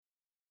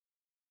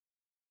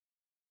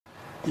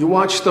You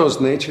watch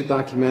those nature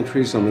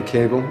documentaries on the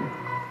cable?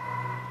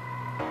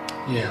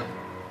 Yeah.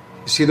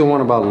 You see the one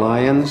about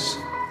lions?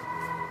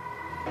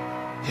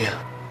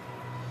 Yeah.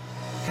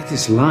 Look at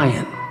this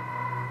lion.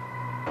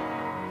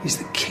 He's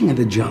the king of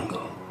the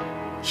jungle.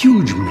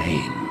 Huge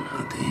mane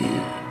out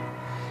there.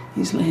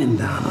 He's laying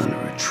down under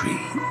a tree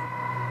in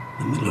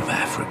the middle of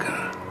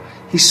Africa.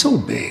 He's so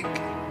big.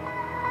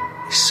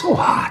 He's so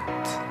hot.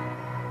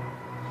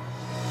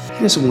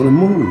 He doesn't want to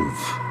move.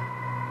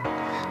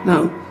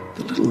 Now,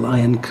 the little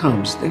lion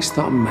cubs, they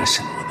start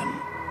messing with him.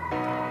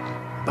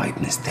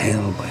 Biting his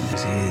tail, biting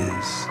his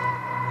ears.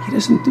 He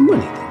doesn't do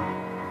anything.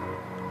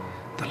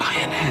 The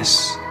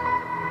lioness,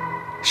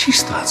 she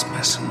starts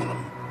messing with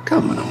him,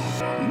 coming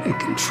over,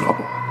 making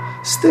trouble.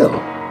 Still,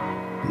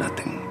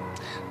 nothing.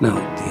 Now,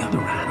 the other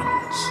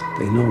animals,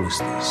 they notice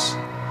this.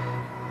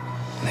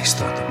 And they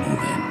start to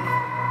move in.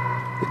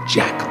 The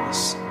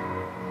jackals,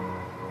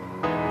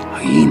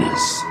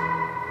 hyenas,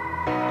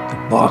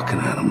 they're barking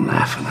at him,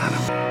 laughing at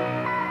him.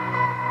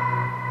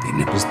 They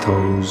nip his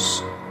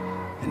toes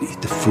and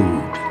eat the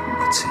food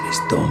that's in his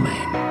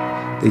domain.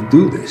 They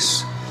do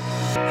this,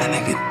 and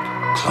they get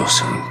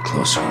closer and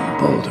closer and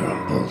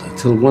bolder,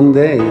 till one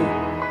day,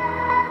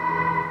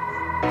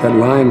 that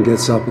lion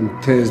gets up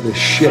and tears the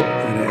shit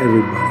out of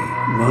everybody,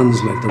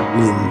 runs like the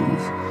wind,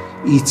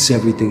 eats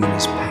everything in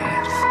his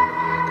path.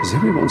 Because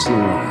every once in a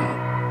while,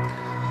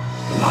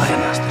 the lion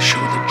has to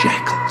show the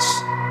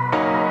jackals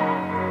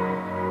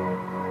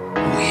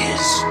who he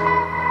is.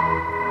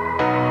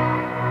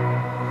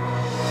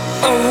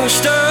 I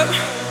washed up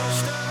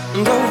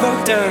and go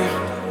back down.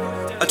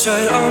 I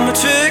tried all my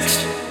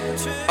tricks,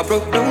 I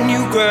broke no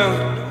new ground.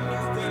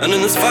 And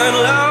in this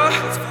final hour,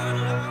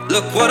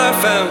 look what I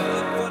found.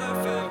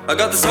 I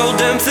got this whole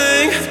damn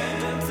thing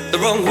the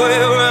wrong way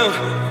around.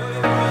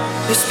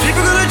 There's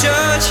people gonna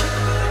judge,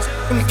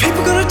 and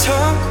people gonna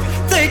talk.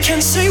 They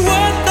can say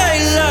what they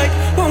like,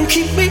 won't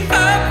keep me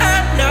up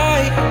at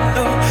night.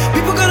 No,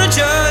 people gonna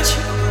judge,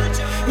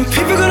 and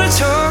people gonna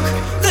talk.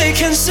 They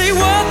can say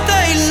what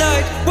they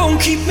like, won't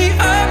keep me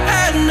up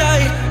at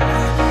night.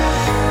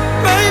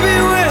 Maybe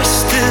we're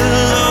still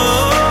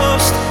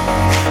lost,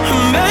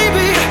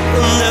 maybe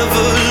we'll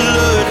never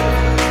learn.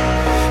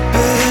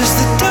 But as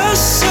the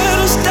dust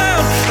settles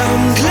down,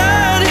 I'm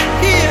glad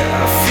here.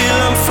 I feel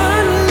I'm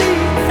finally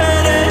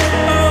headed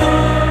home.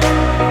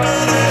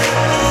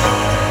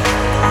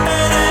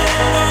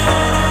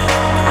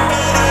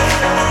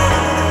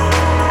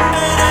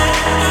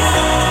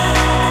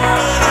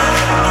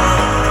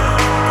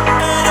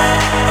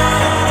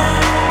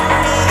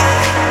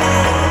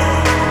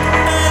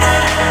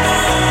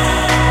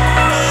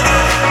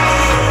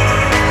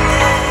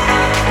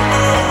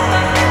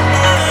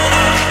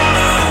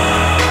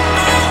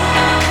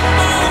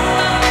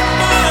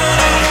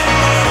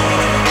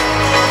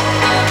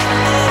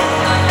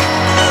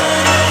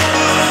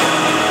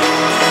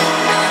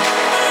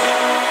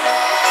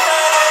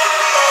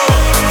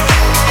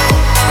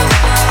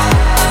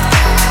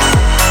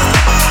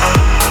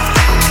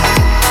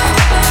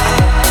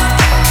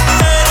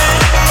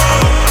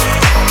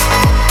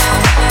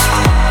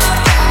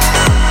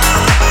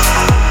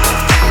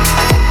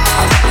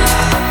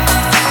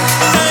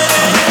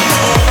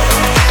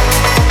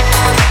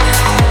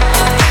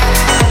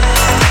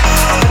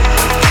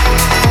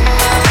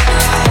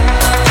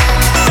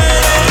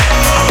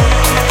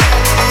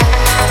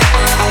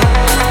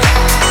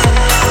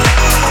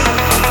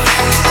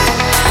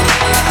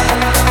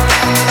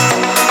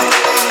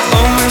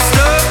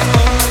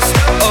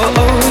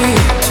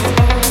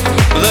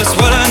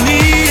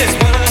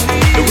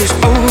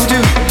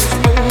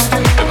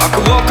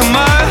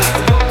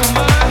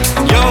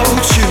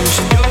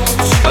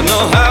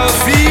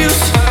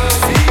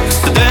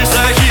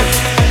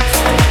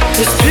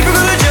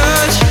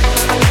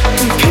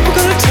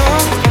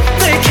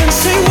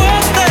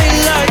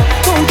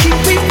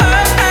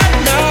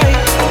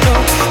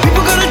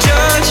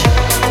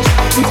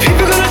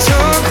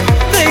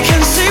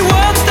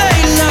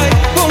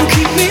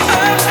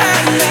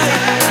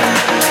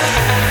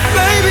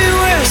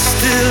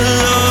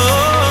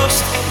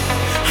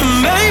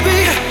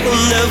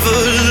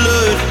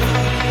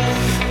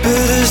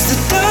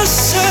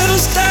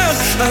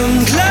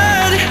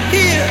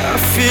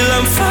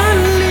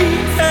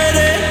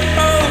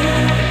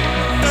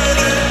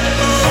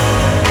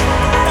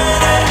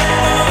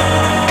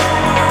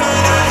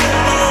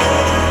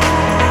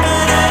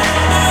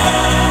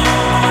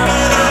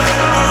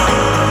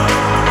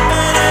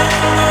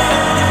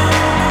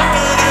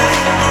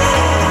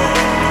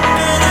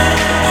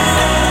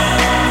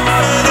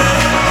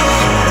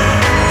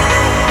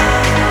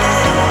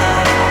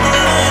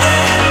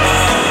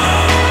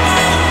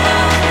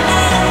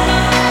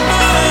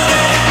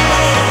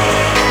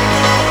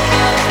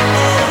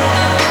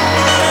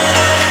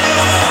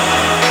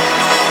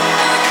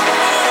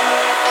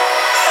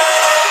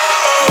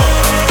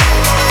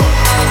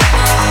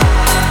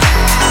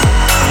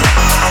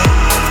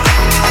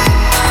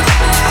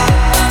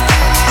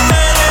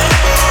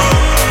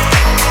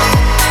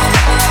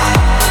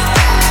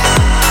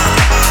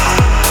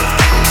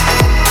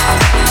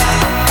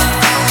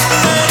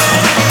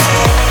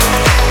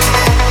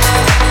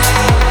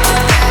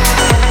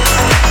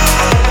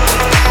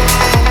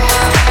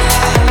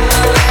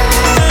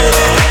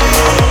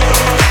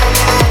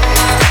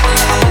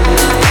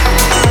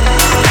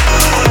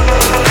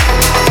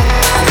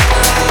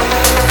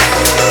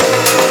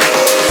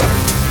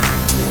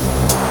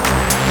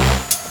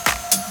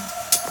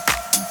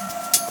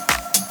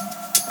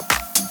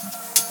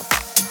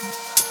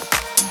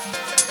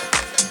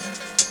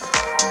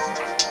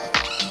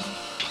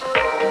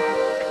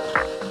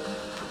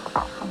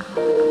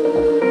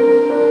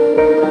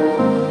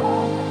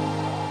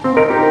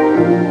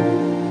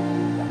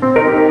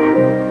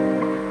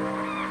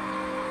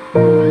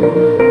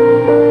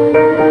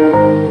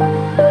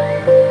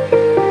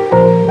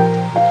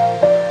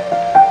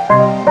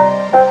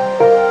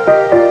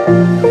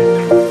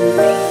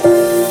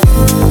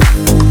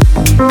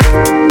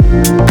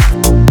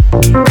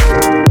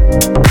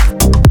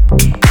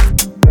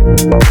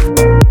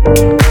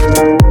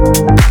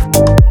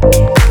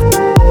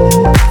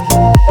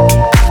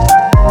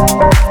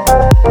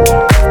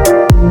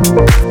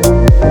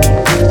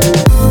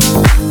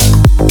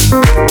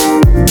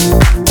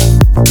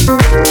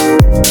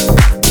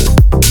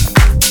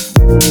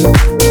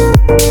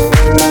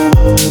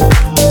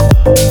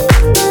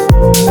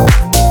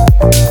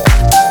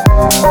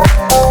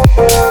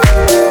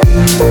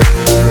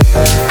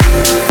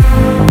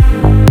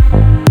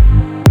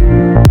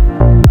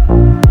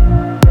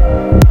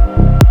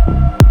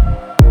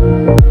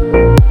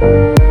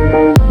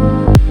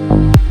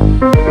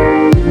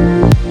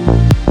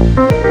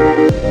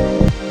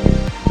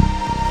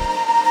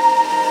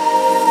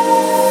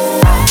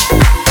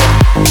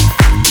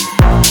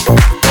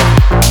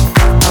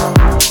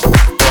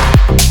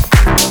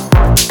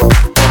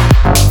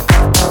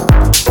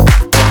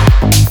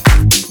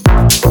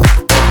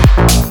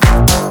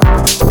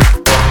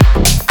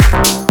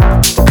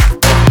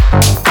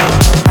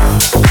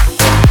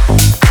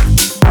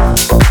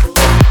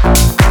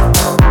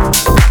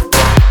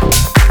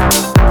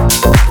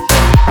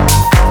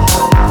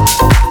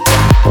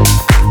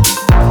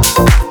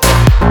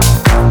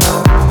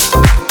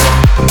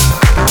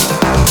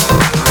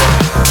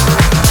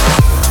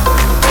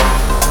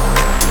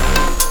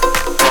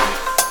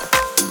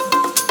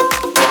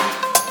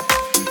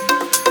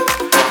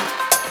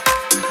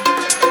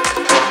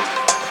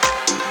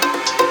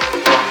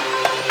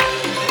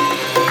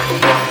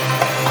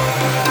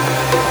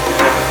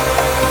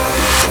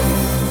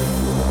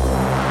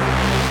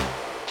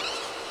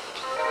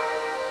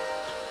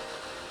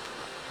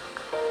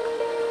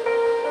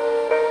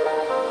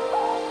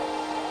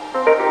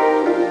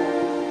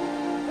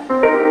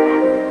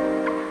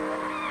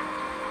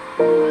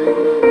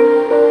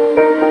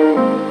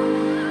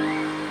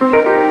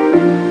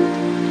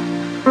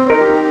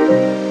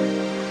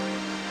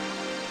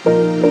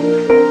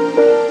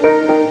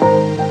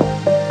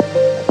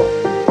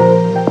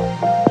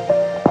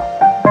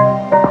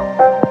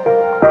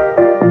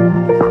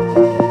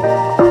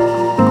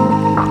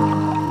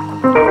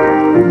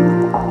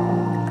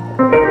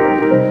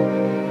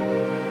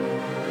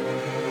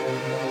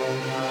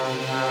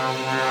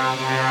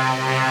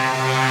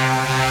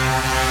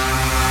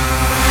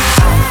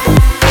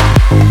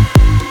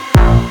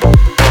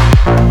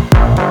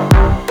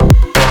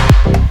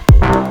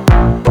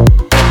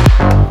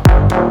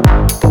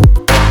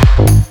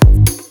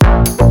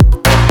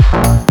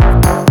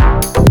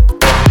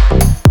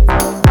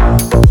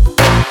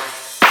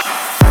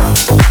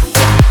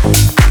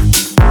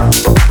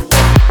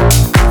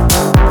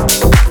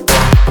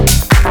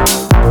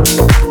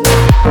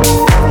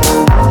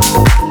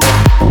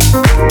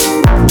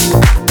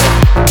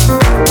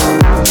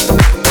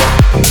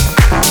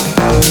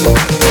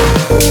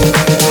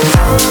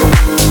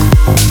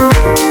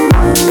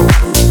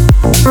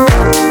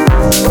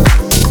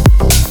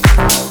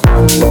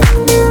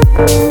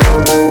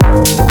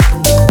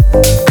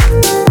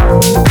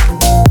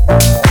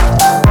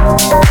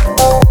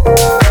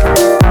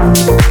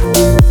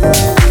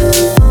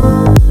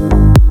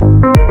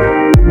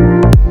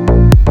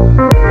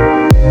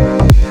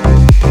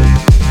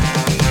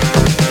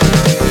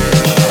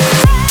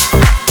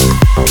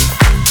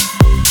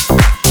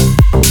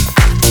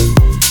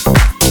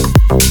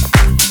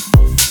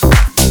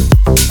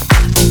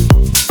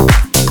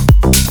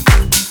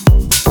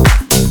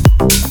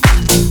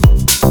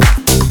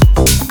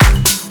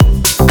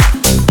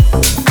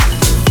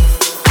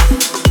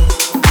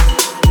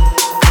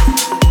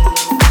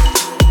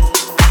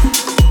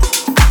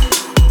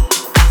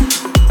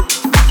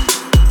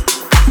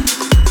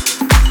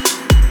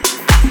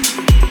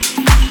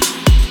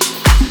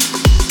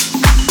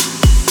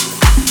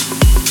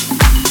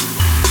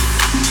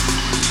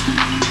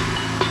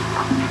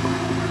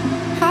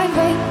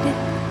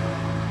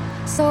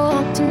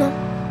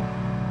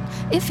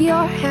 If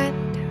your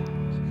hand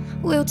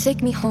will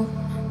take me home,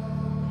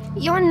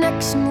 your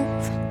next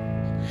move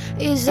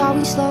is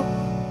always slow.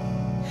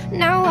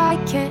 Now I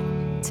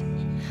can't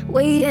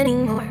wait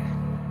anymore.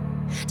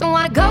 Don't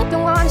wanna go,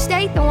 don't wanna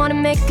stay, don't wanna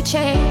make a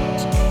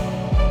change.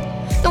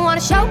 Don't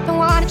wanna show, don't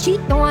wanna cheat,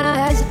 don't wanna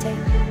hesitate.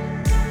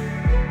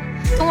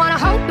 Don't wanna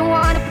hope, don't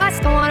wanna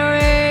bust, don't wanna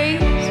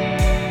raise.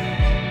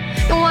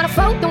 Don't wanna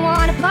fold, don't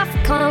wanna bluff,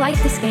 kinda like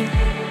this game.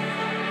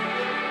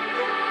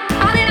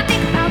 All that I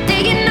think about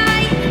day and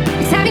night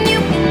is having you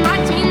in my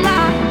dream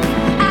life.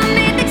 I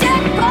made the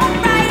jackpot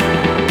right.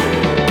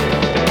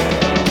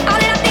 All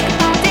that I think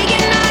about day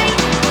and night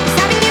is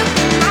having you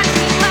in my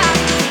dream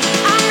life.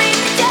 I made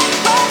the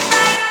jackpot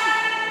right.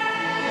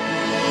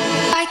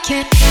 I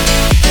can't.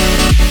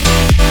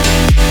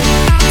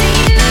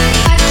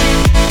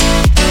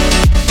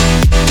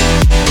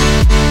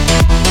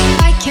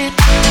 I can't.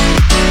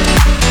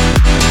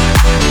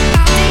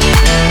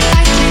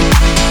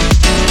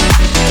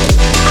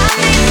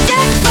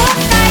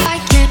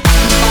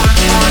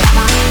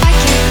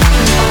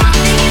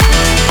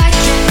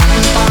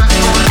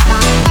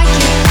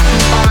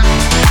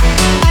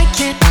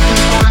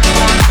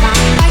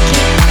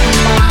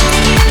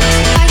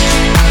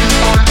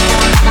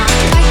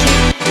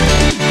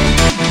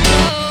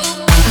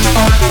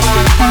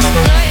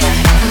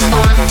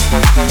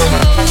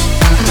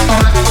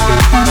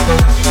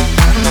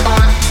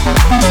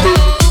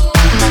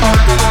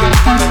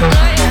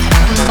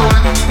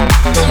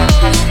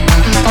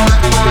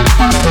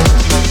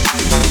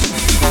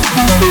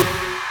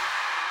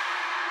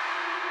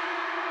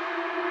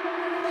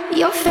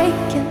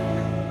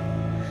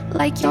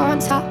 like you're on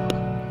top.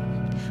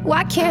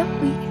 Why can't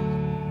we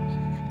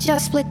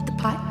just split the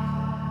pot?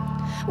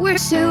 We're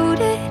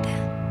suited,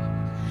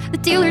 the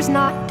dealer's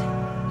not.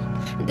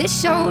 This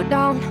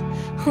showdown,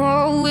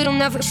 oh,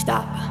 it'll never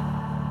stop.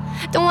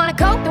 Don't wanna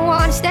go, don't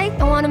wanna stay,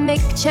 don't wanna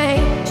make a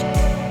change.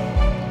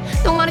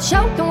 Don't wanna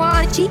show, don't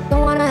wanna cheat,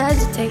 don't wanna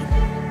hesitate.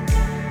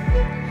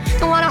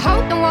 Don't wanna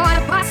hope, don't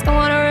wanna pass, don't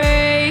wanna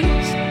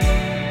raise.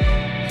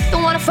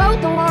 Don't wanna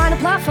fold, don't wanna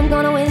bluff, I'm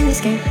gonna win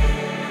this game.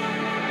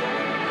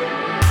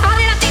 All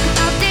that I think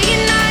about day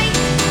and night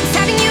is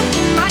having you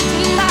in my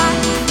dream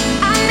life.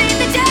 I made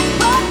the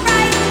jackpot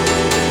right.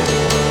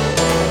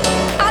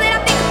 All that I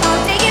think about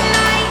day and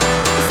night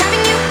is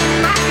having you in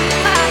my dream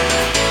life.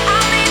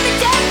 I made the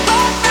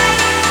jackpot right.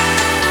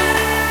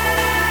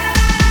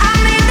 I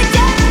made the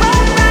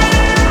jackpot right.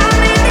 I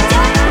made the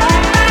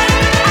jackpot right.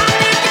 I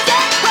made the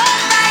jackpot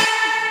right.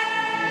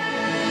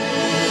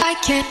 I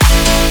can't.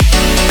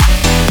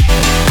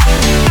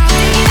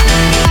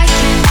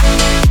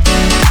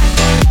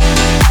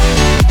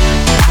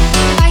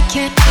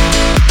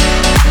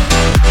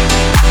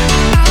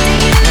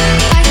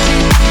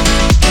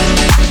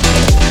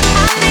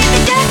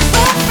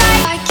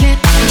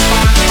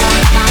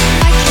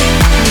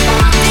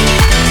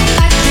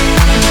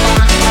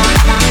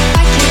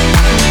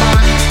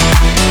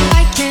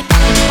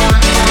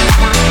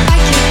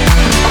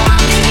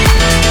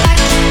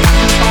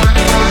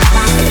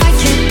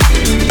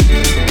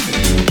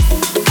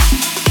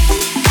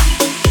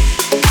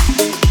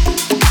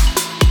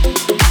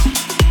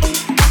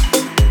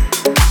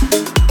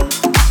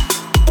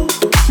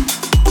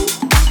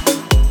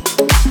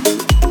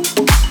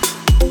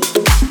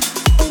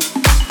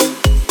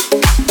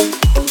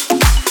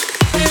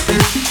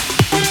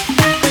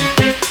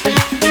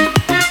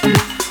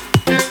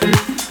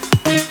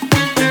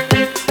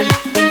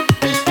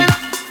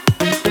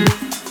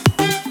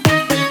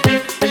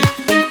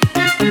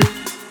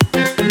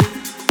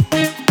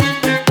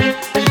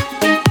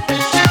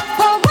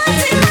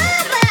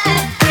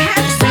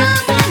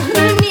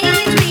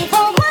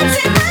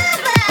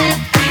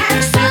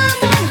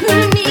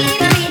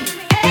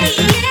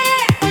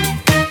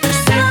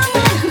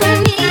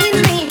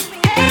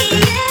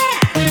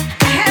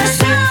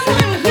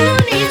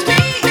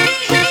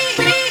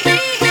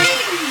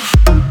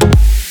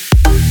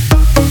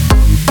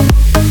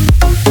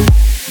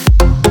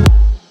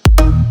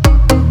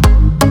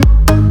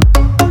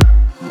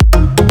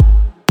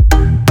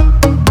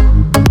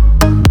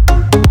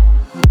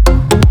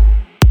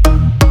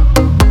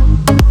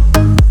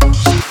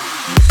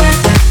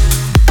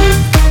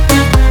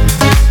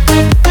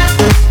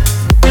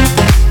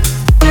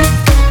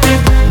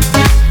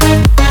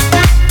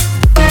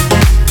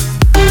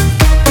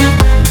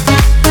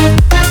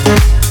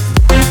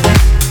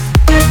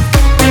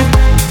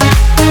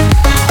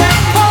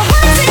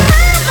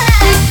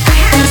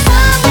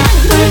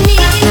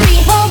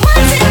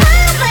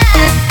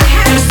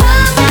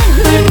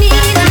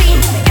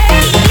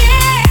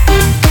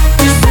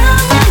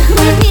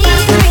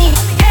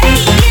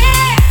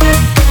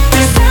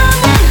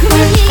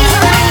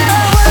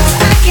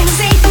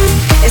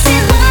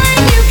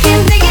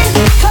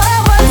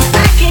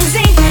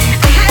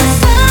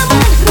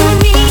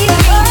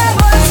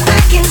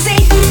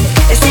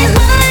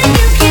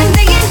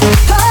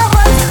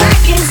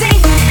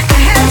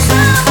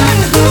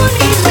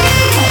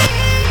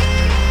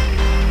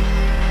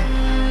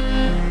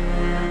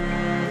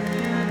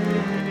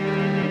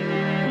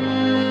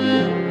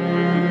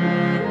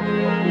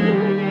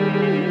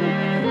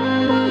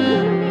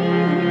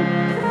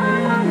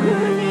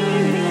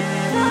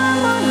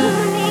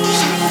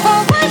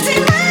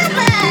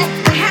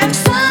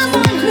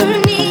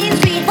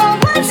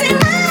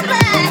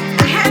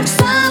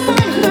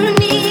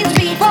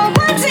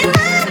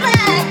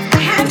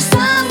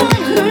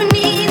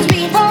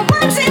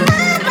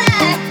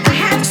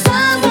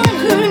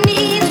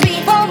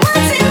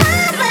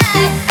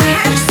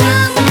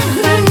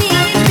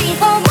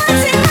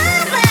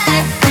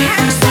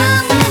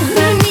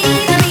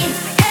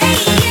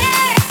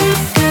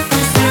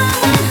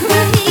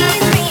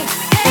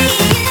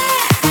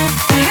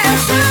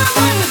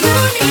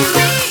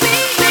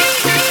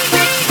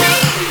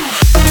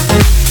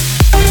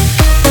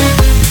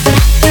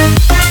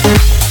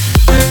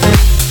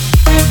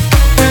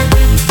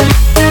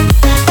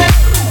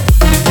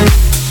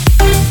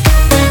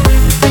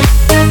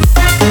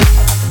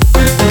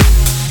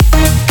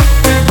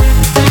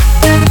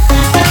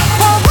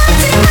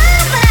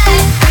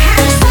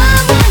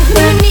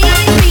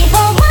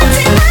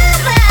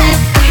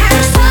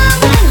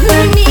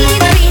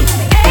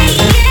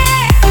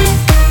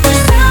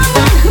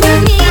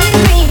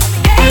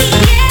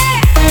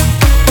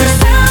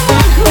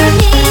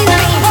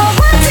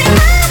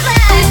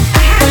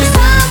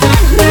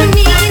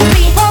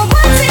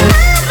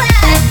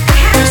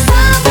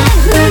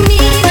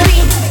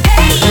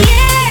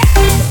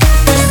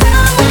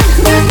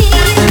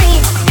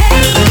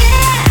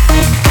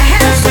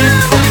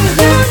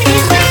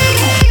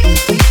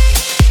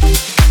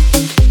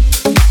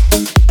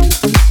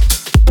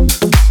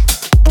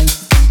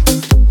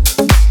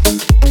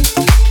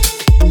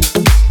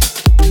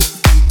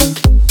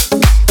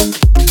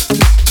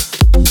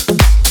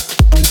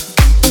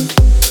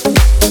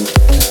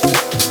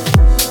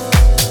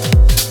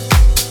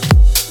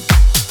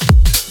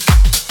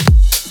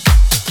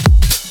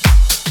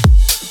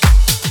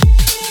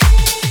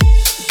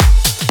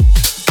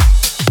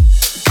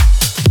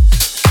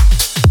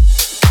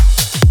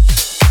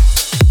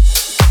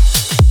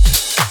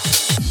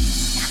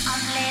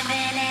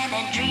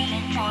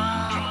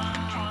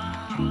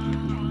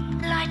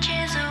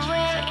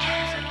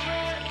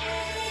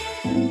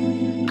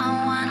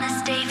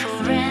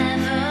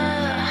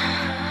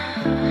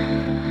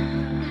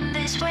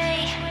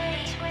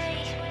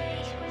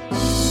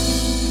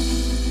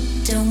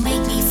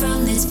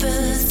 this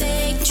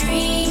perfect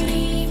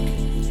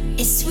dream.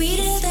 It's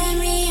sweeter than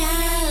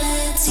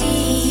reality,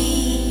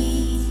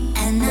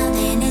 and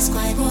nothing is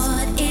quite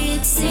what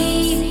it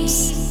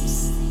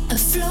seems. A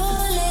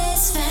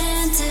flawless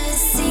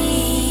fantasy.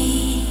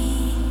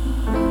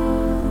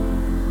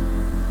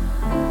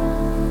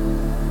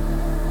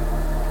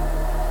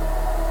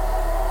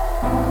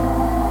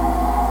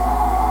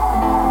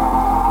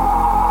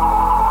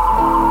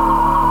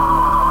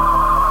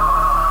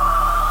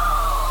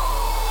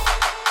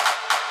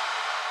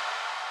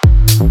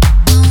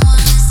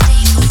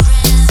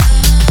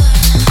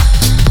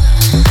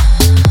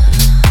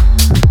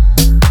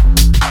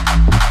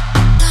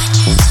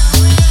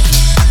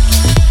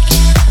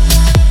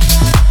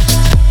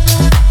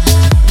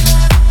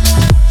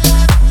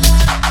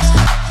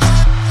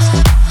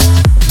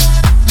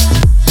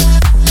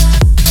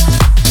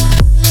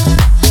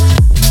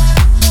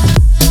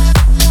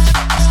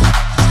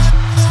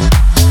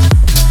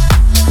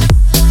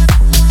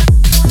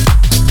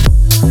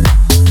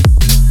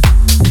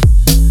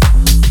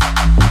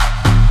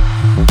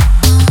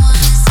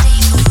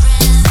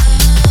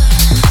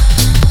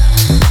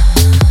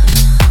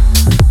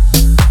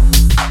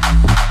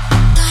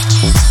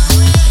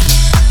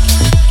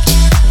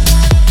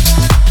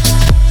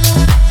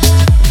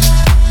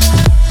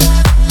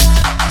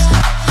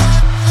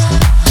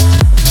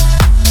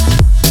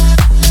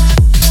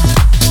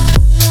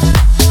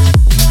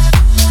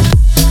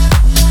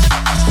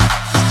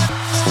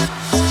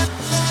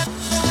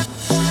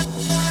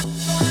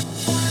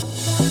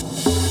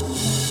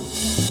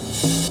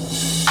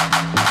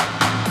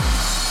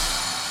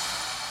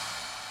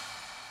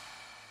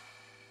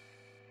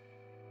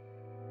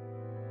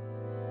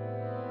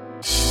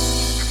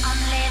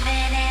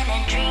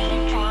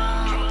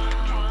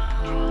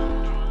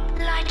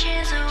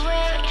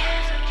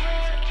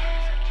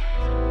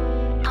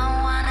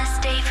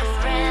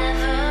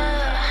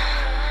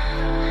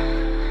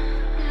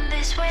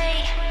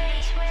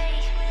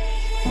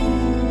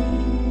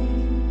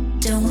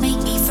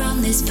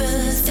 This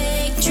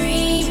perfect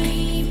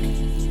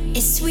dream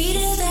is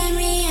sweeter than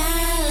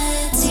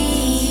reality,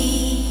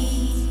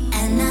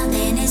 and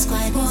nothing is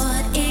quite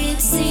what it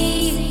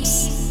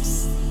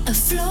seems. A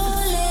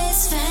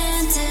flawless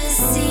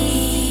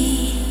fantasy.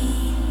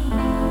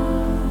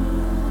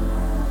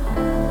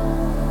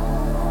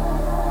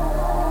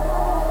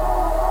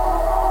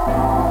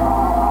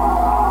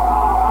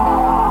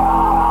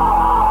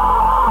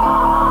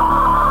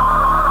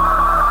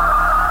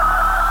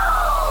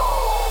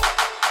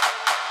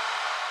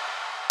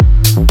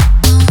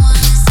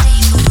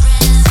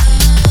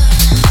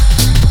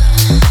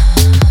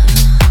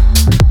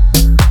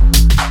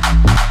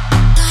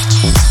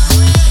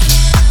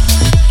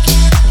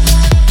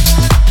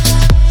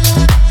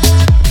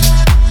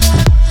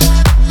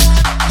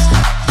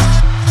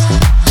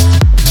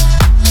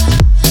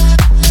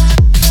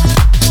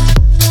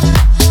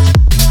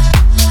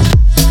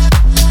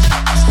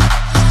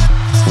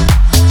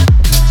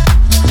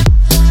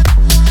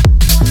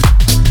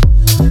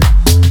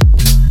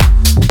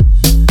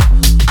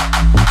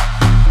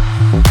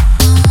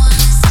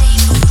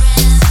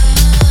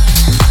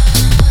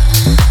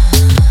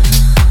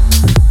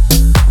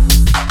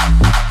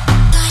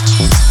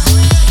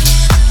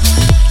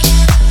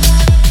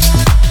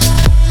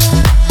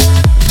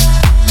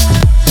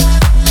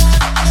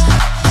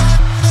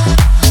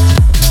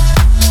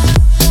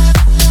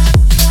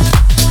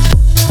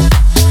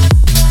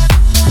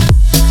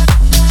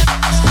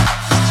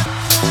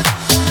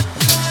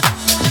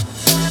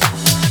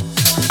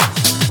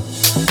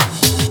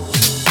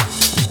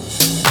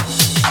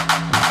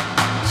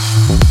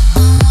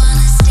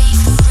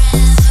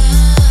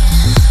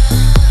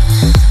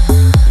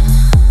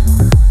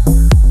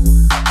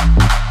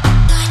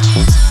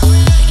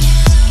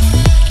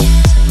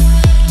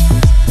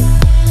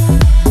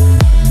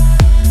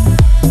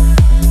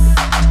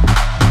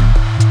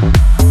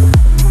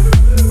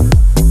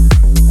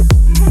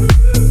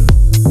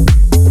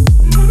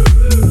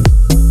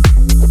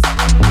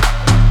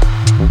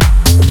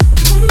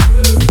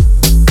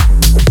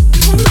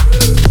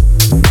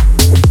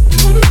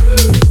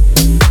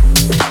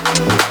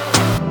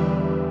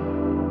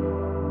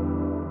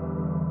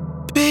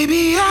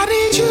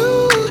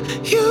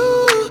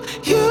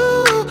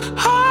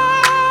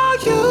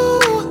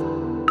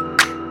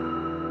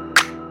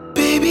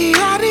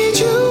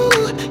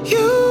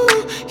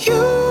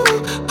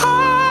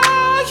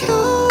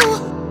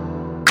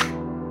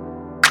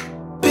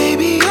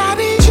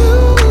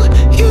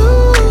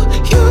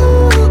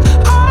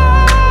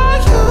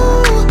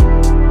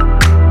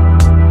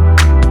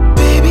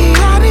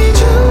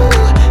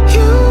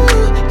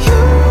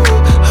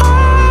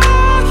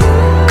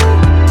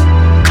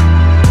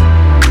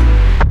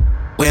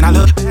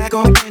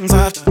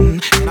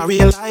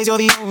 realize you're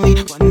the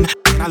only one.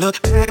 When I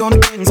look back on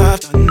the things I've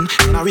done,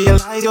 and I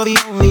realize you're the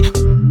only.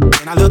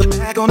 When I look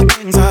back on the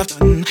things I've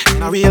done,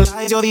 and I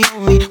realize you're the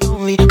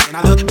only. When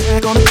I look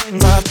back on the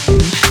things I've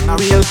done, and I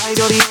realize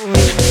you're the only.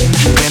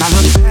 When I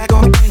look back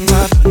on the things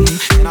I've done,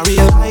 and I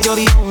realize you're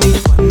the only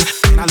one.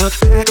 When I look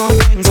back on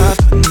the things I've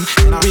done,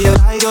 and I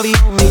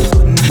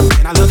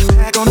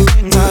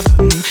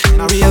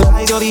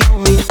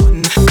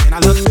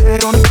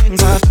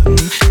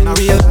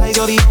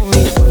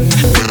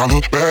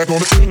look back on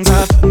the things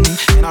I've done,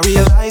 and I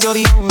realize you're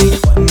the only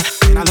one.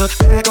 When I look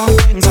back on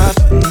the things I've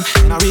done,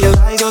 and I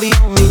realize you're the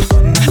only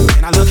one.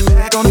 When I look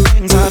back on the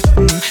things I've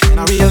done, and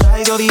I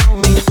realize you're the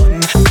only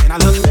one. When I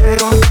look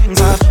back on the things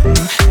I've done,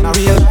 and I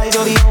realize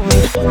you're the only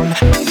one.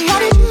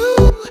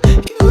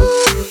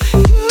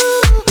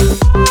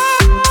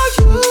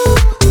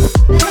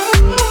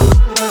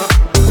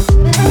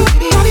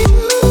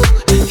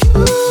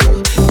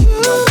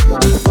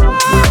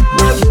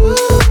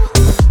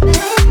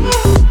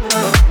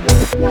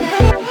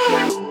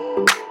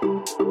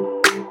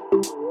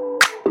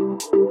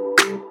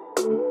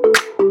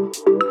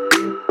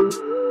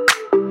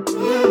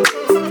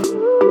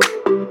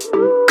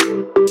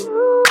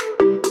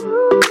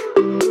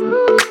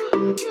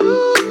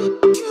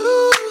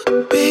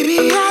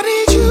 Baby, how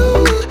did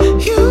you,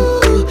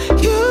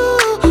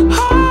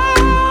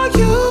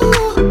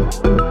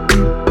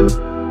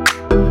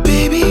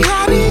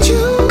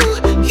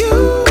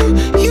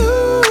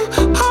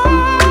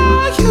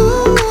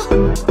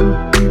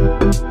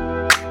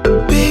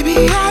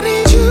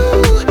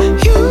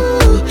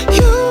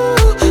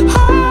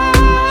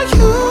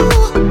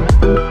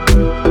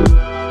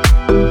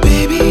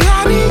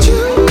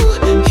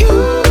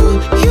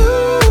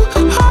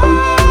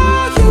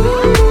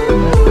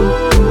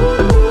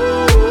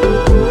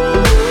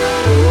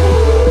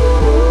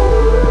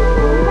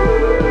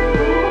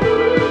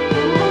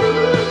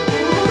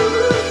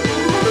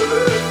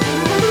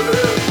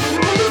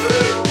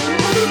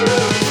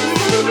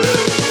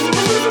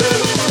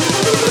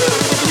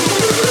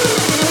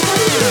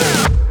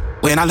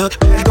 when I look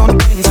back on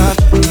the things I've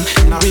done,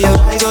 and I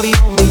realize you're the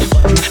only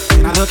one.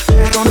 When I look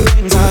back on the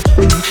things I've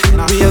done,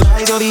 and I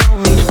realize you're the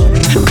only one.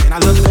 When I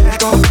look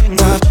back on the things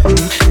I've done,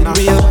 and I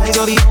realize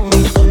you're the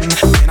only one.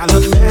 When I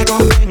look back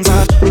on the things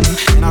I've done,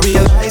 and I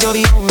realize you're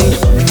the only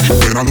one.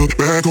 When I look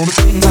back on the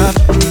things I've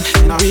done,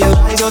 and I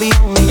realize you're the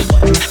only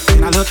one.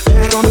 When I look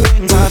back on the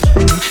things I've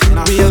done, and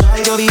I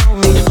realize you're the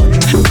only one.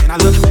 When I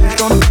look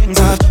back on the things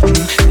I've done,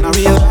 and I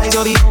realize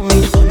you're the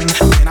only one.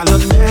 When I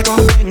look back on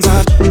the things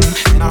I've done,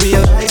 and I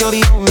realize you're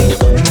the only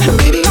one.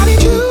 Baby, how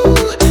did you,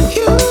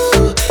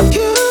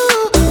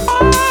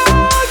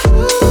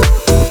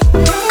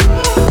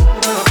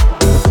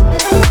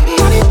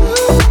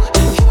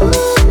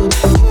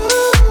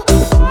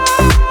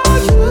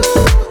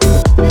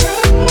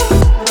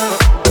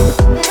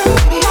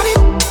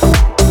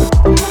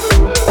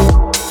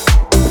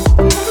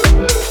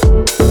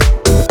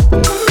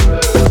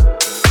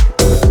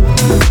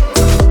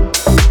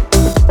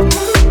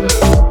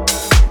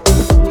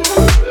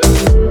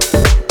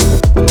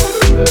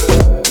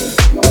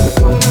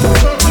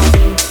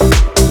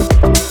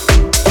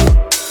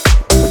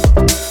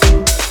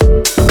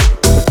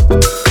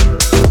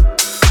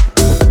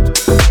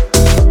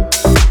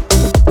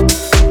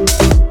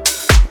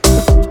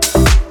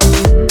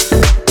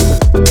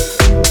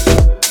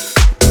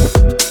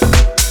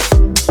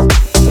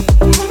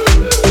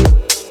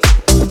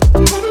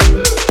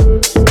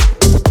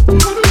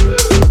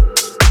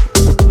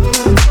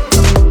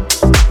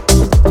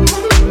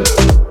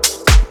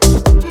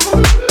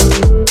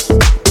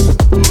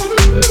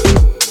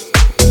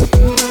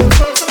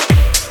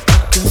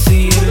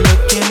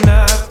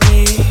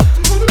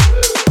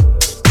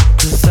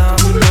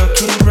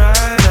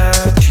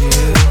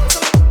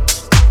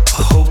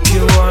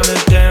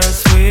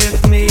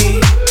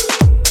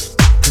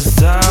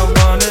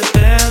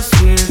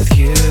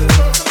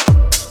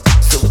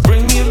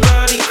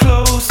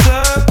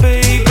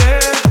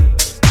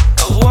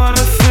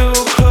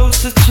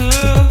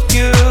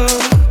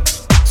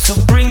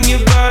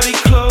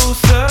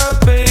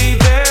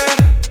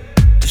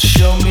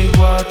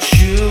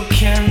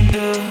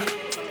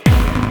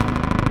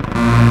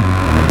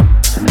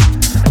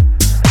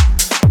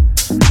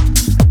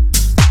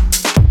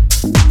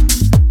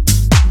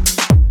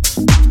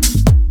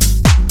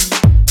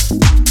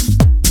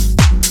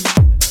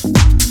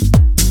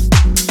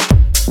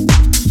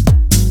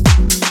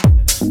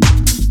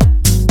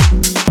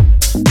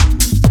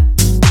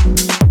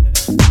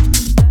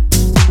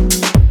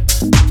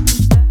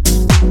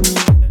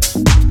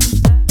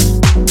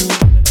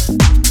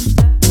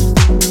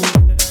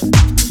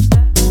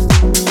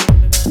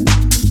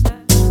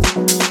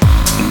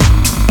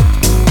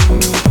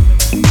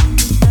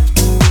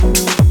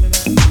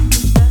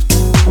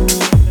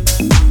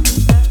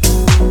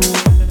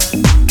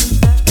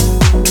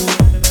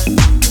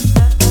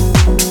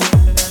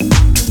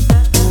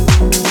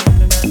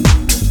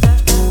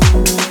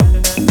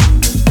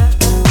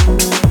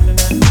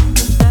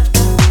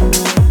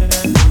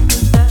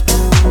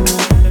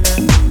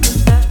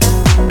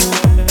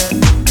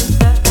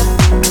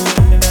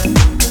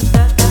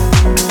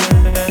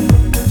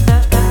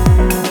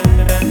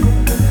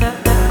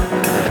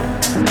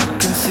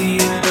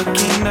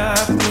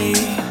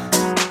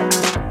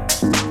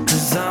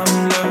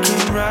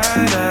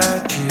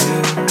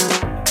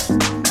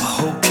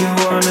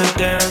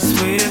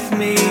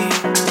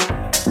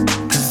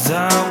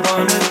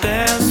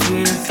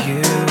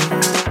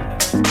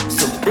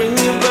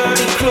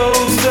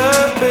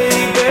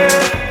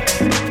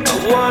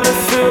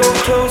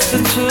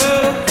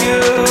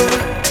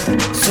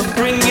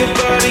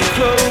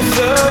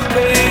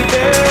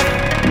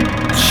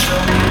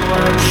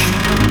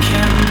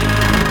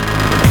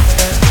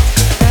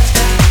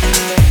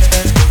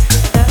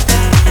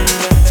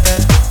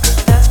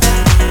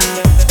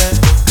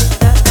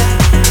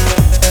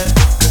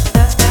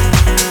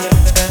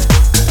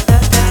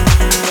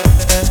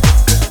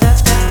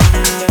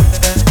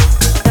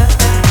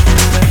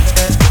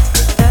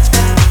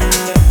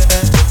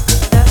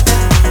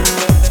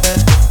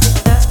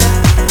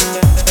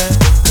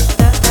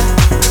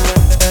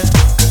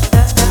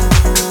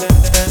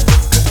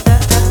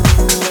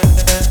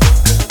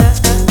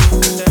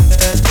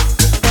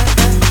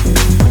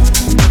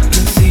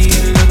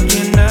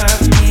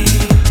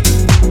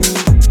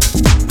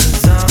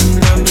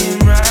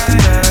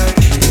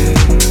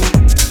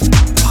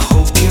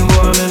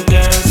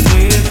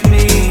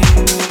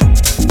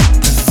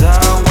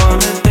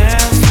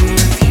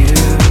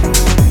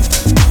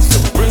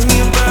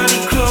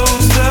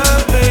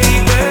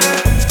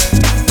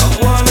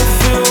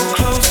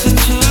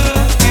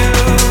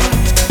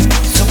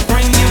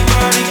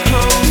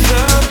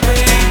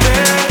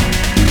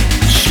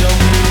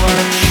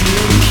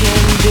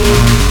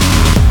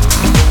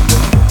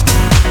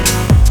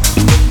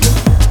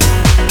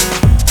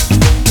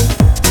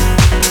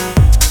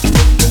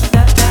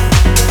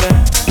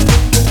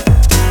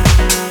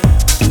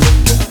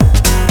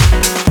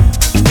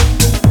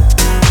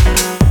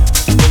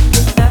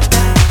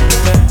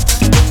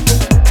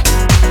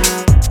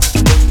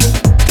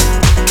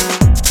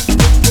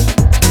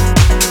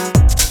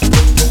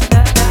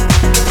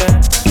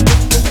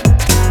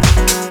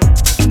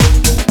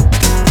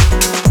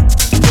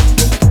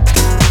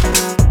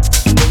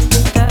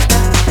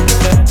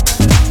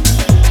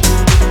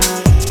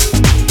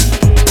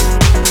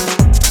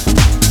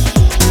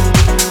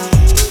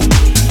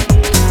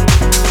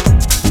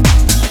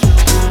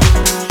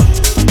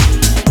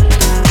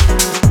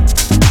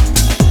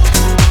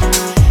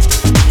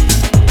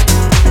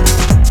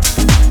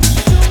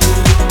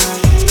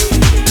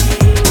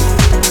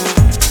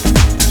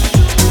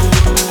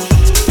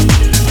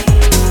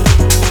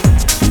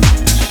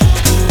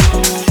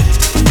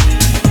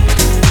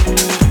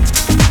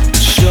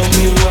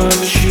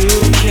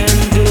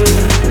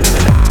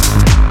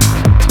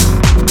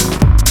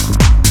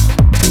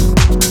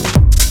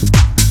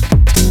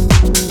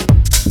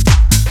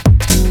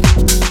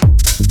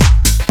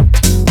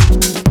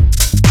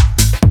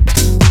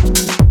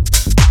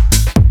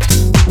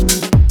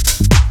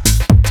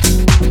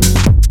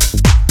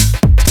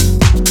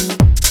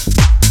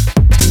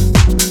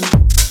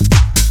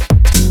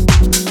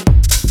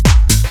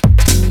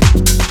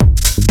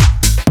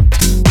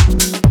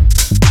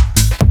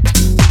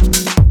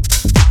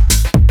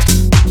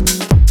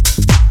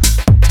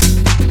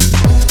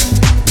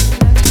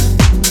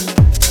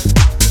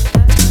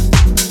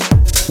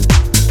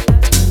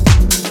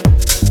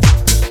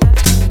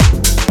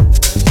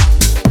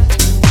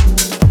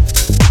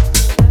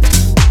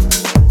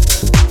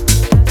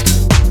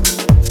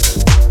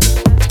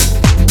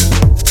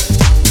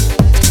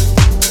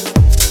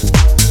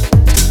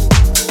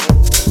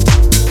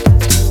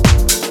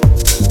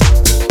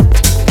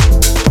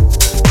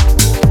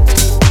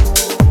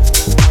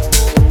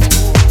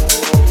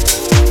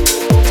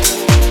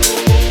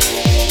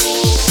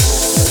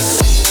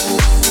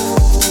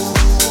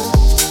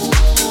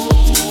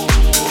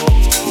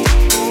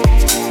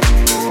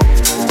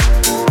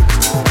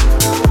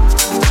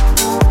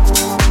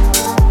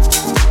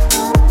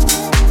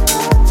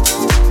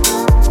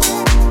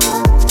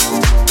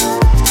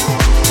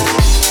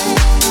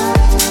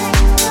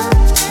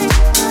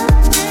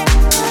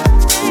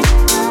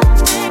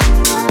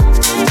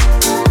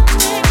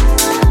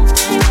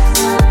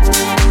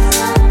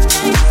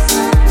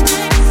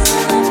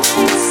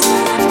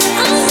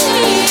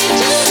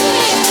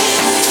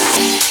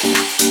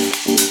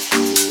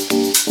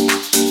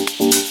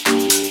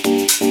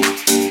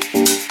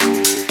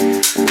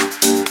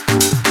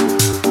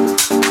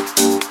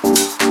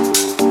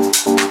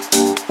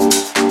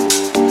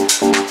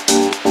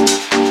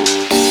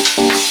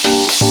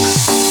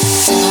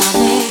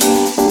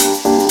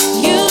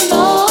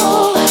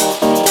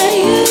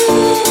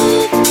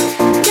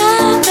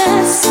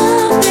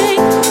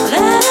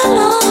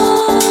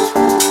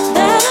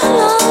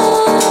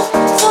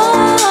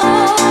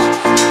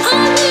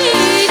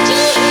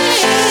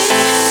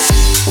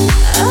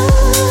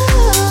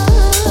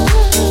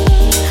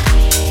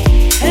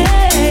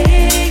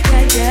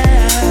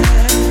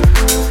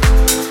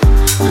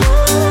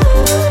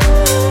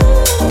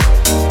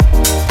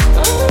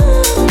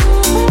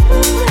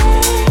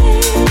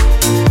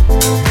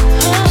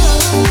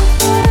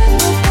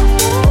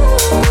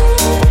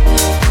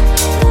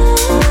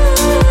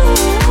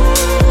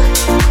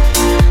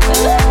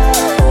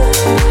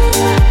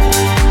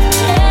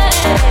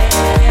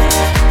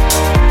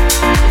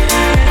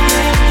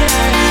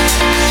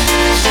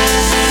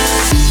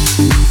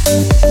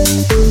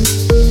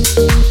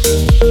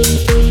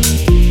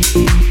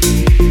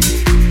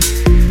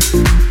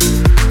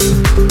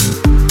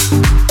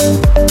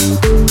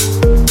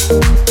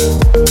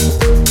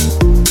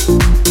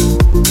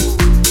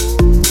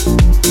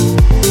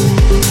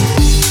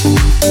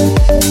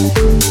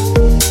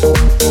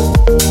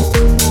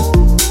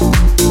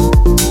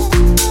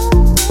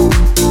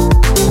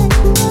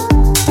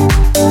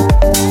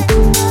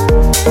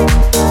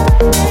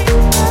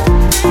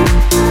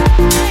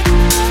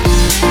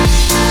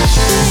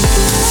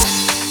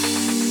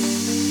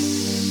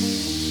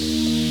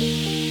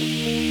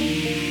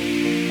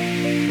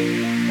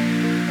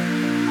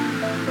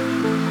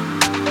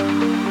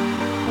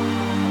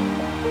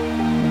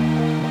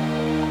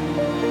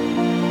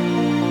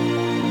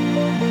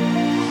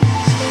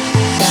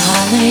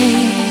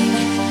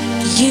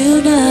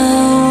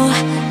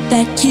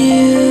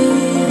 you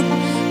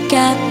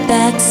got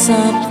that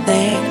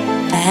something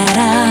that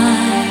I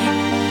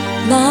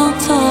long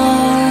for,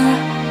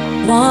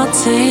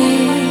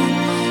 wanting.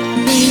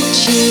 Meet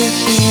you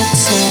here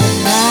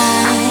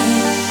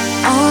tonight.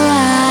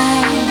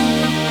 Alright,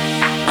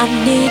 I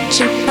need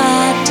your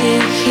body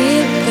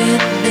here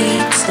with me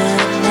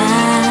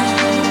tonight.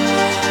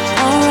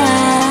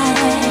 Alright,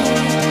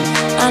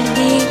 I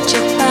need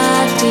your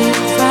body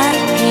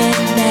right here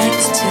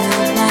next to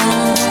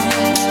mine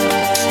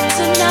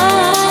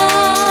tonight.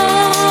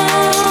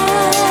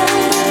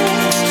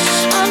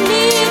 I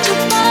need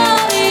your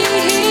body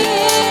here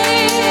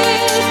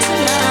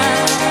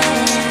tonight.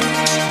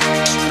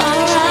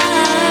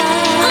 Alright,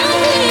 I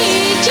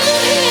need you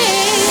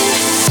here.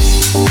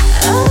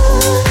 Oh,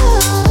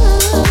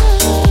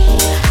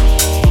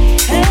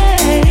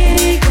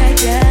 hey, yeah,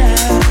 yeah.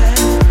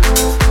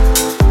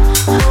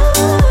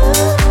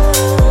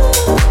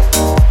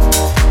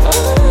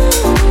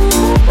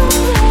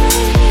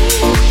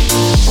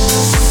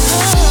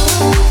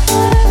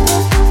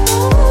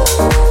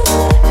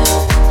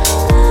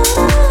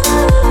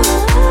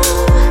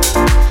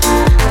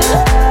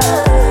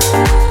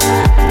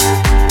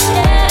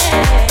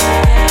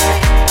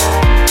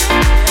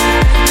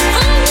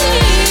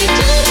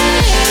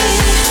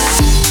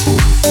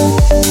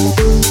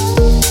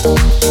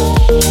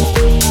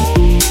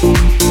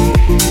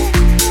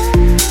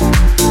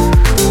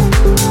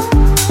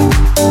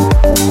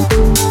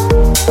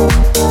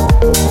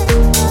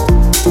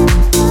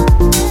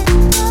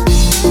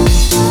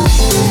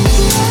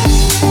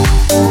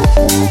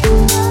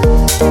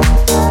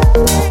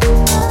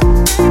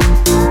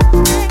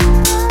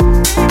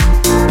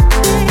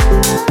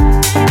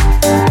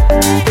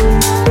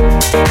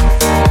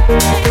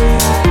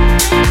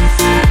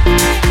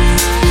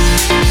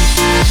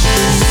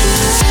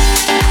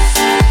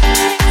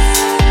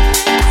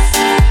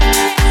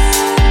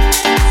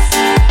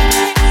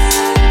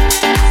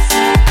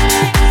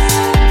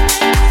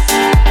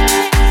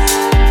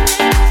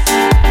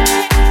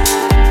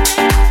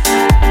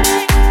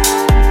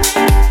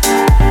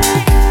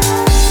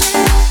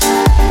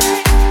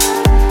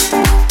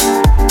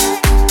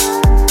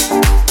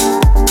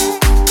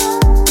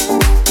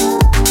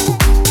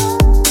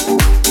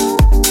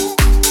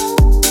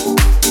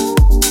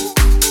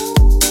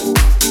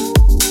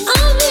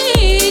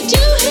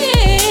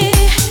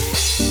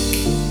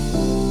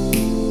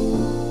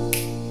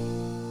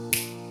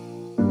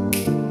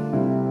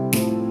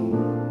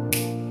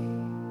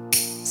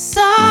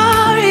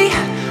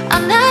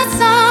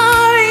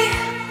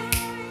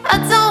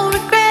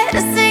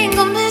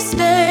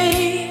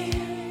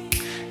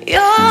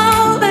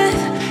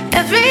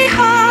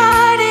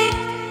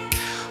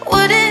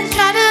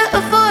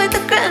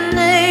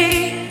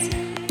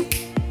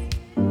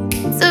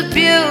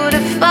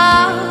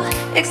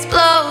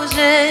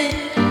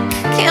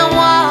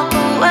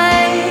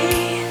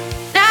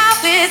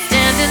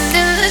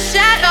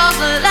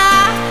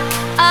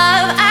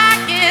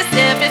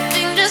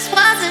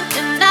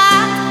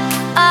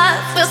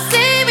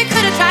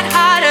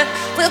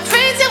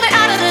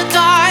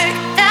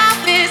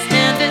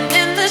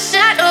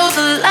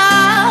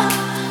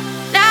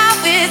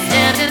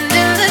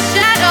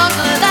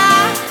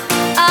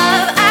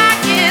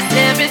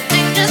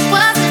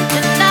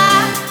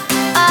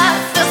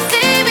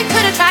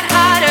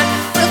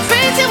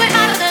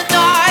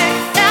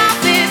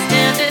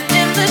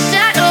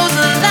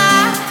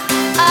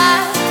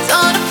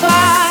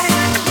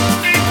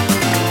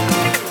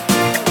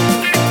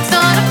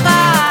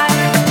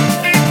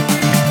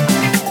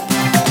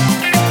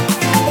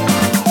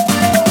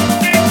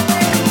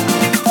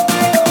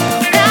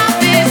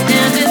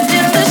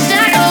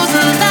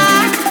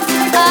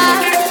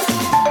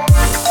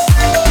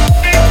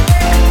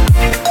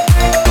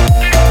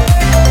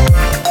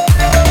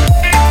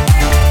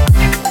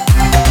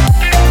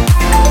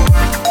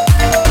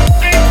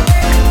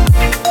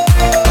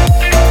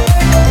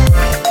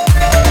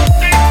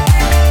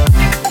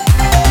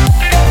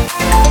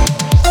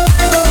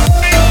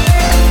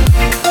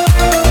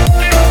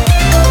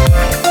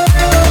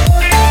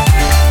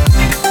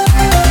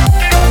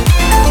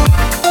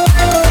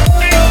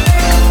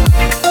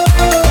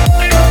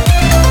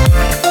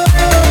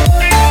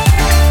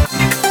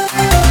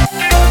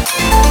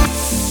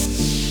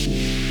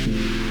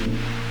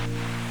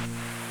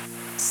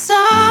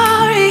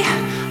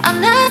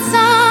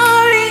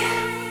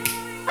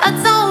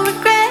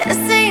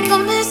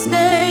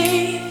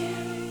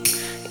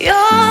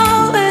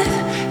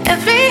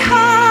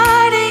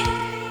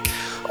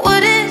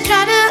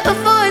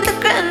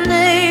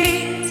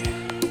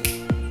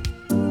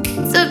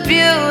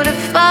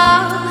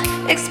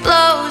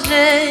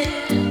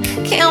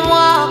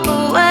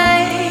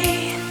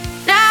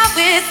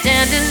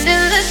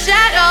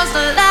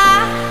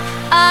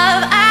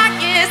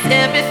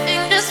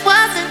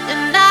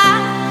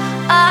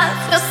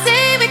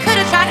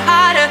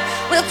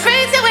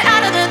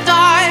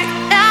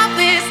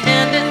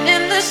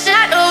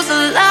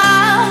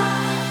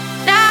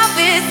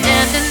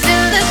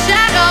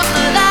 Shadows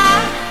of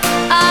love,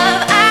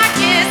 I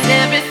guess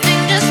everything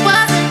just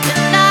wasn't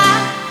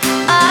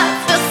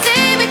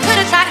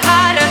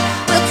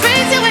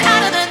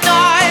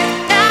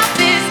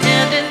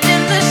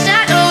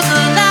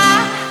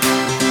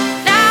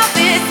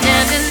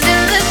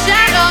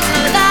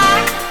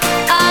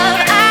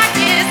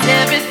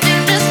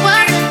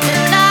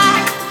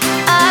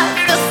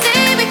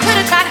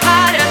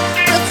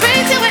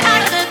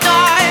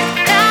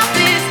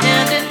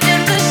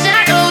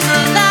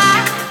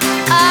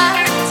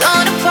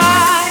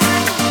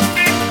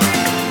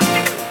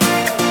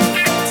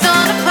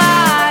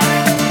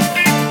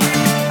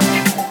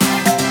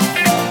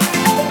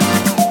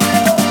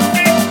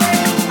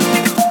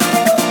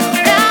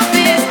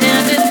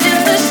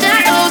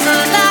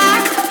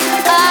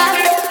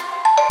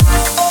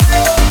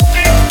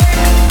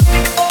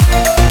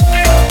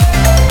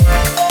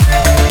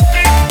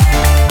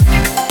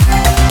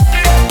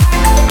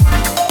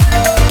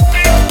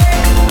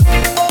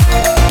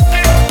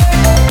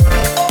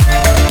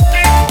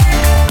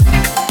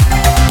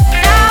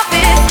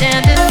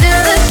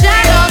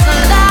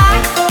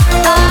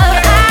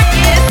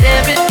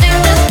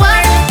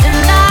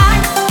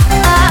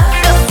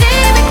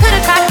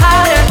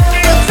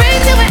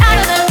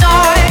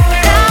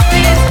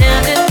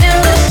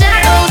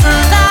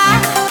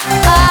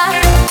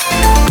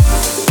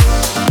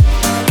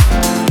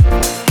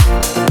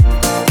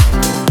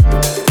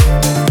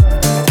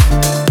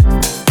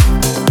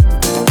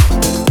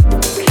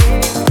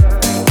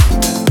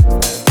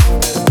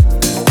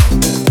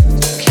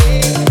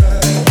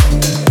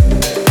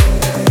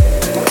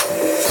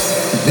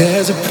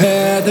There's a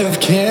path of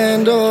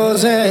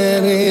candles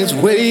and it's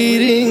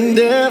waiting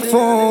there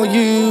for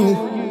you,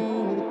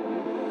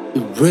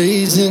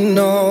 erasing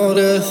all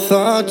the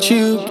thoughts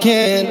you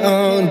can't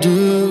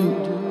undo.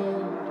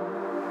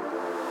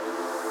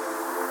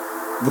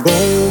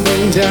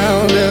 Rolling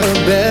down the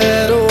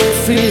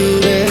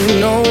battlefield and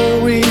no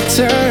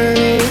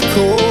returning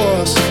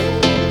course.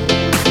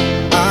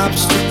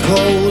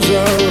 Obstacles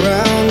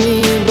around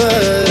me,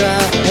 but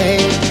I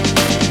ain't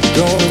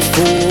gonna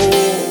fall.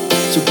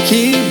 So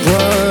keep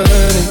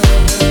running,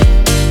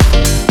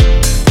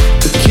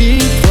 so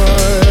keep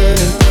running,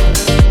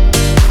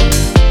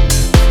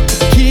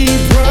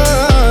 keep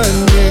running,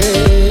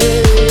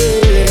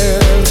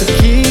 so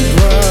keep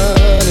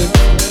running,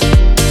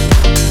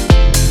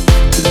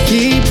 so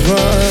keep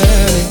running,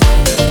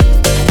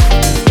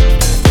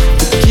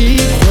 so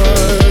keep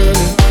running,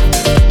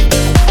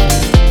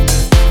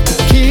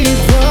 so keep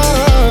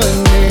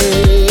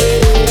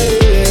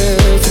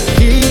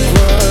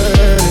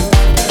running,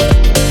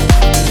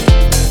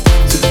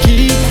 so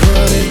keep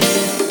running.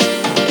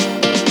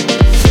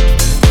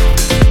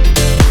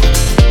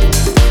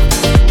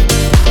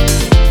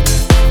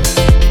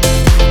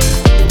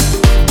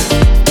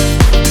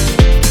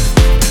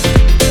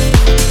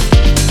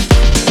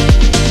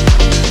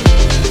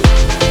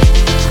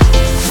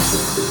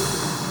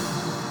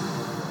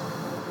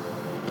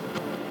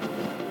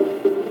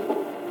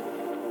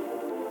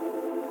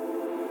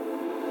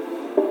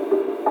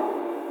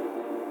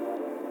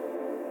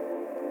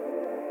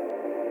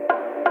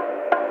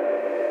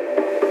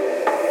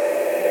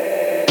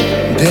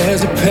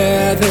 There's a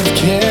path of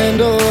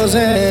candles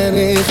and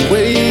it's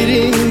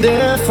waiting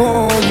there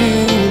for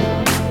you,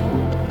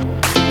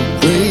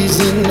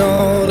 raising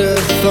all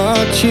the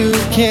thoughts you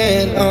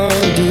can't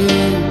undo.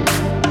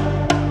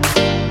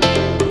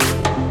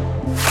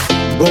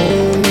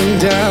 Rolling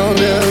down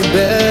the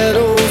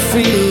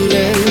battlefield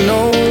and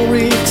no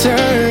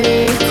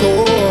returning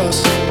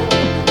course.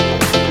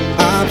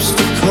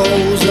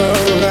 Obstacles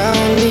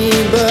around me,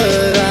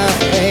 but I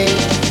ain't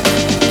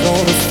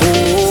gonna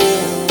fall.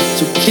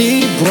 So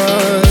keep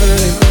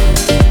running,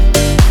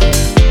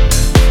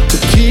 so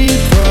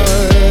keep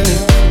running,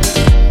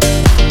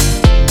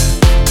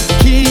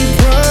 keep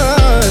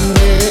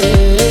running,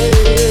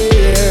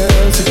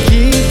 so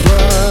keep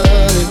running, so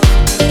keep running,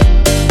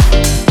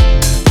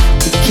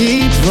 so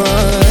keep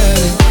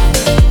running,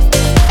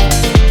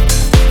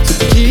 so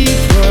keep running, so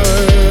keep running.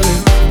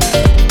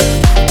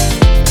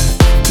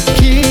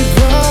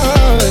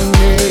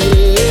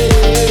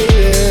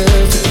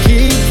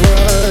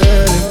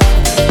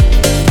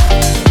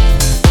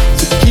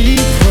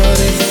 Keep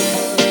running.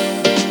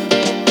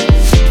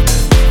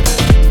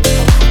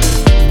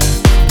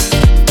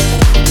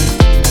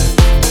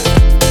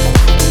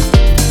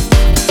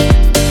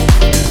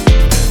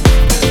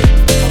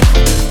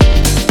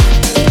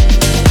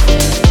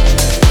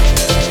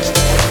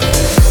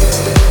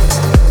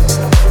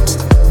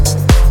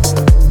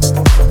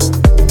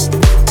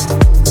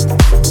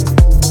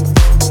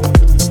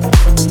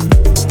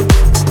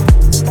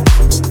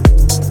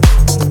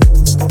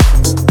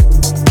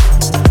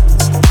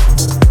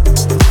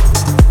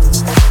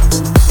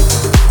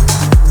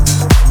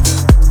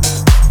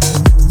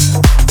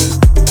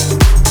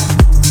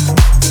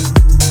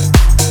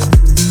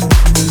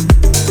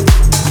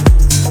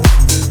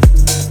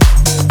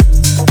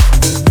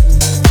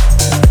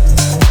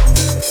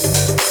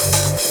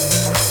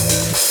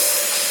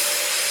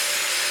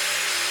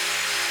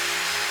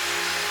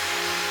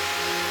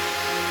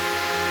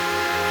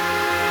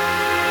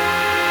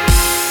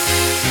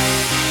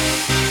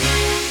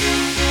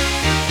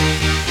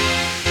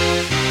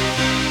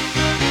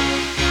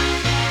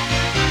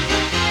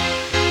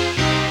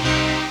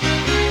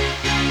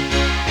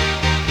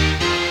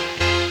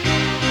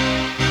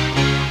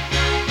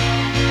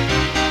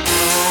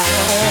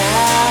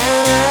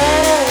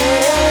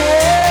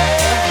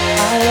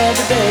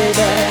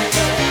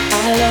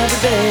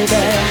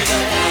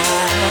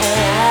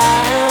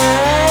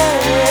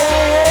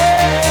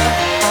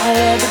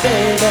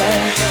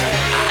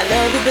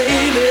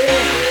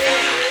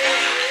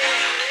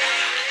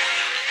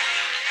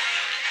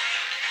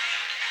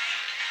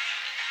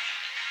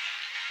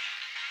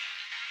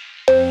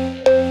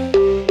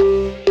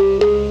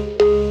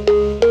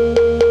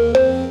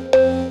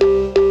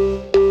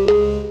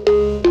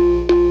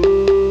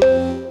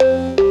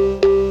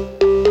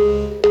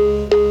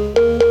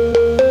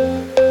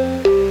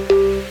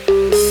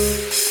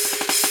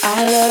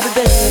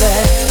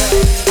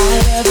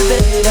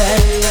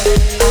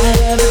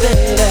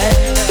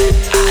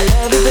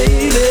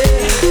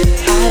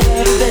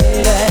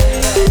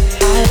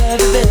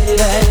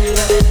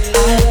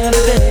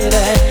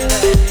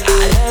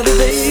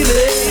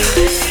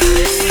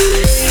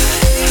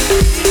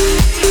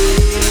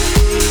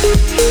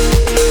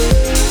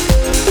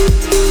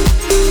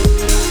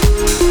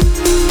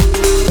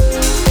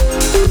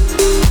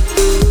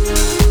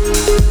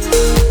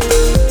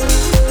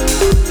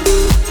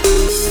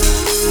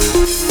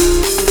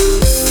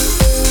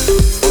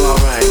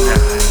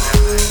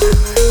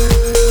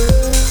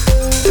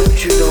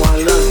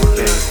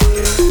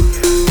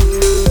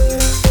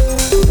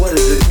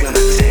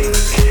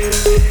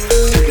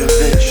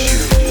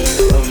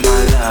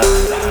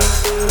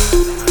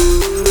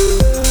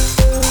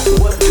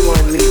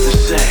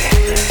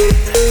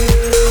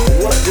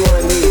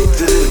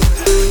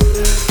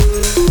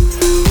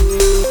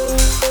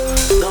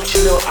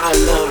 know I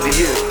love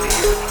you.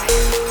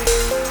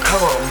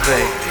 Come on,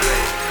 baby.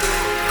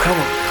 Come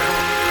on.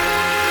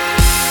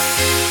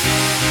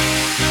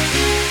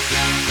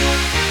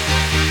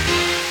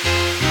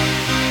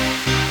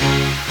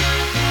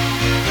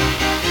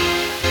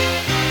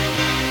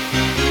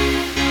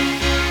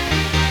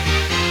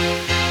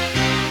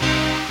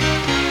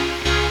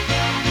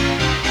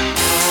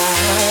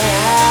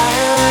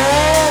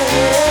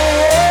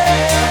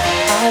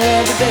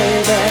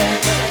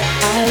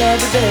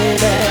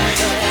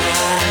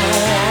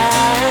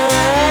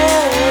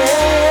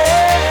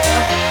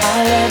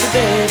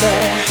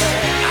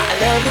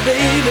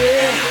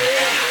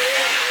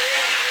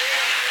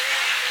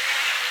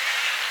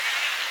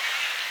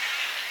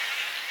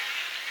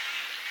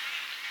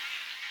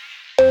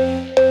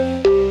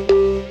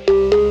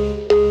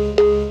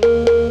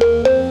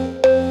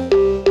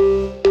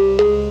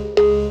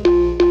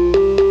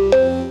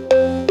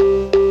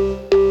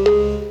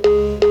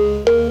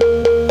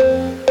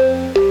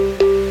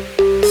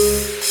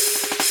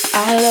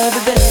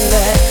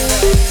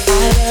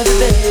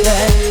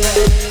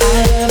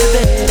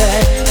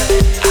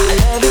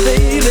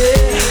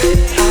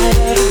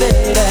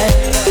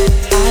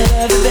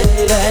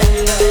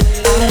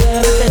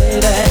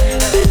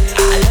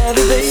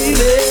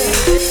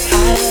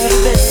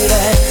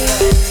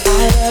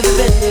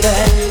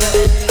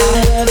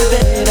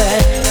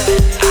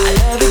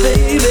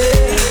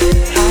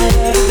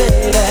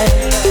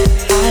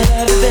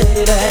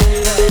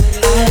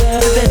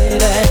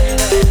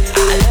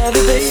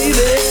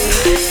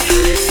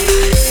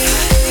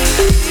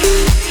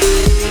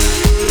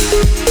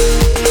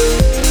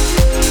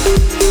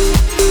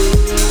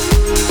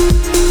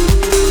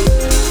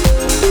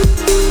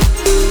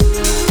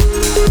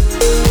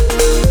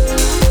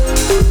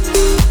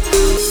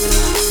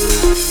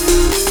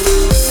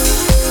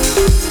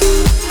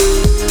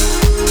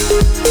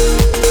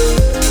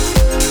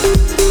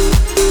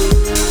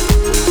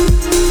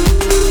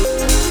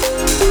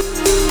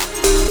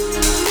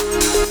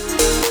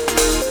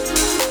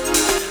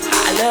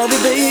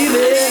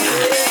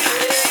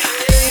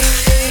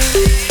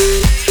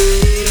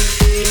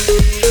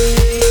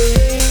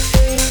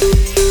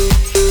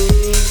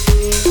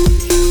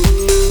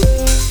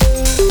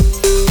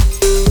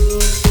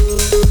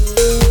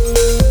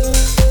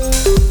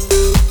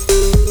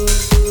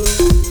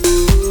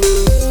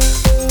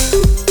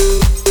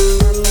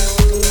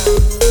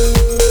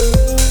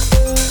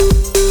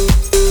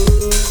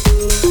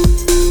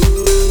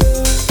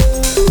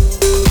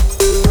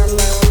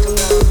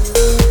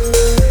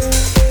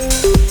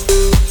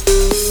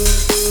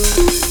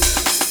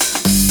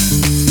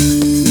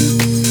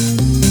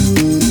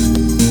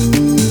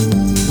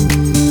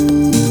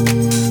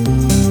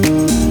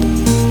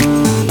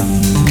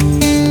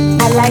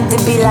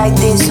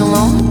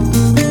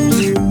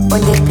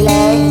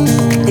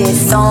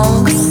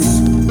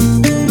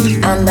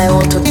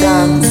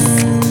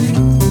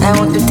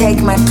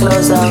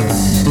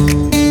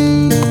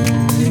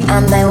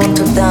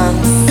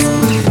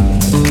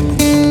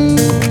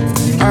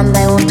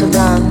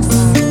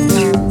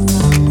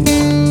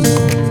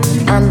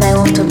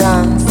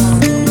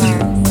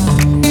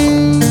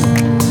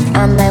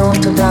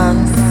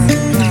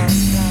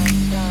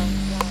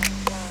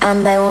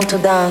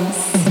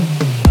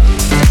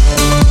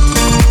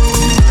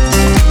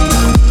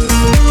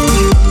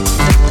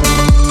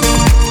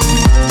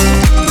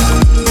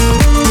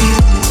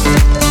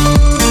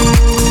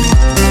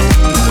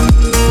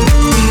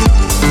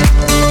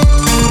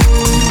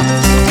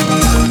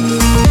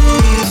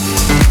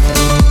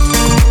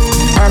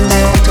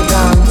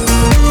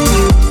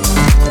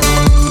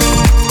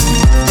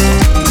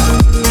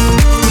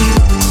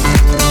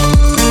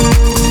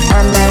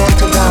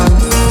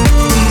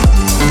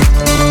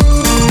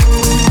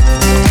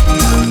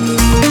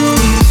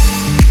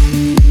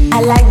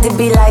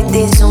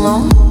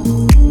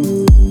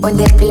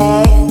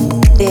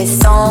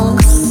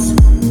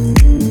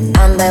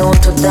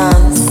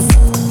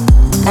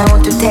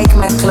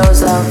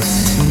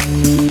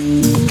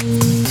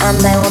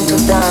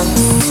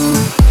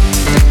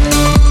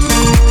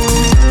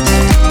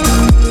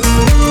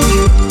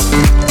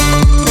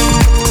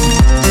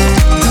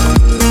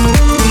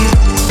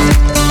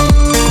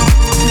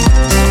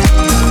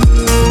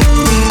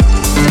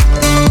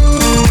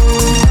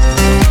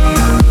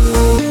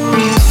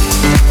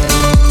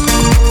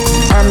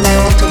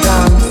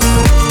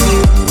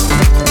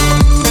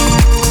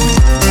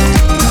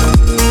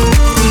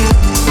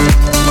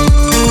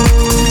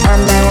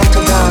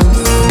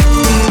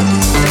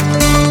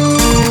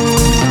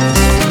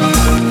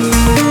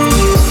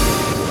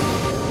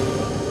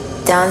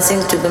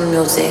 Dancing to the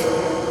music.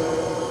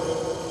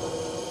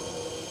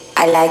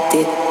 I liked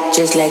it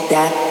just like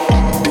that.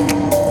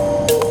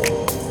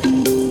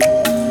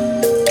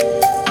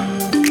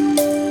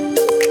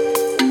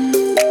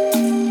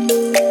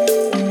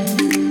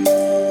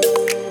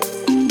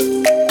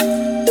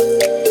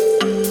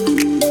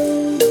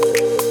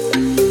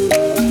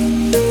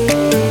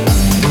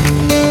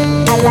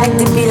 I like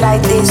to be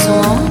like this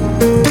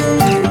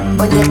one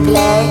when they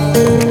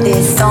play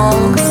these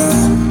songs.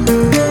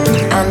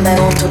 and I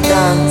want to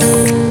dance.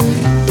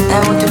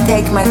 I want to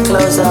take my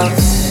clothes off,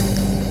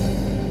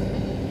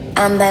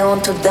 and I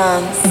want to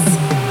dance.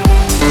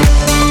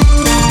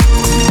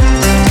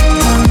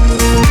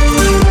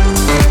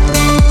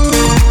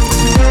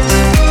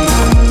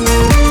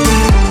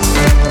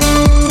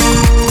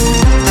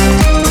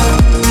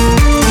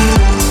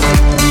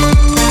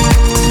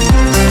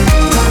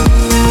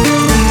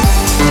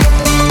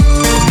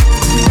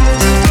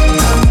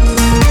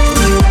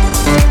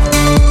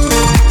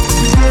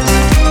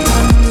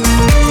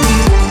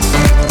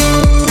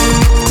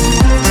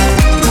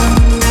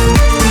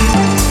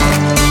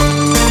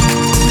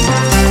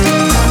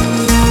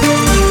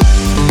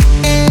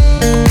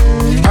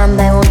 And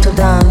I want to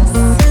dance,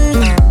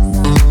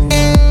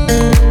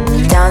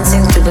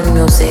 dancing to the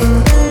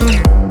music.